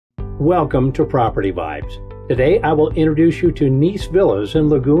Welcome to Property Vibes. Today I will introduce you to Nice Villas in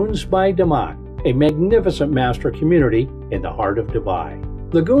Lagoons by Damac, a magnificent master community in the heart of Dubai.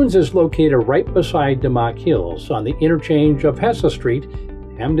 Lagoons is located right beside Damac Hills on the interchange of Hessa Street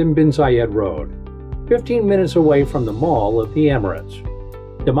and Hamdan bin Zayed Road, 15 minutes away from the Mall of the Emirates.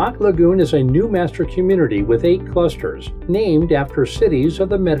 Damac Lagoon is a new master community with 8 clusters named after cities of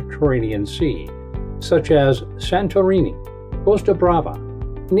the Mediterranean Sea, such as Santorini, Costa Brava,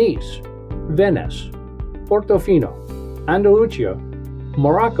 Nice, Venice, Portofino, Andalusia,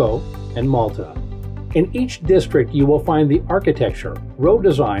 Morocco, and Malta. In each district you will find the architecture, road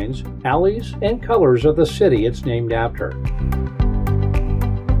designs, alleys, and colors of the city it's named after.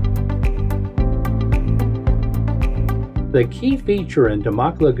 The key feature in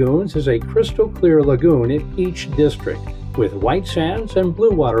Damac Lagoons is a crystal clear lagoon in each district, with white sands and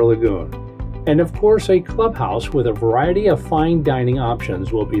blue water lagoon. And of course, a clubhouse with a variety of fine dining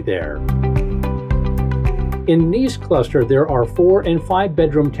options will be there. In Nice cluster, there are 4 and 5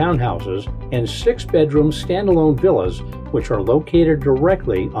 bedroom townhouses and 6 bedroom standalone villas, which are located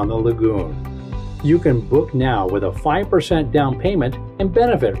directly on the lagoon. You can book now with a 5% down payment and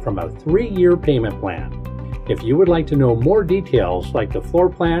benefit from a 3-year payment plan. If you would like to know more details like the floor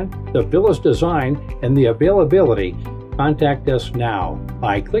plan, the villa's design, and the availability, contact us now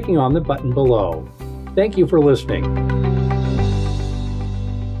by clicking on the button below. Thank you for listening.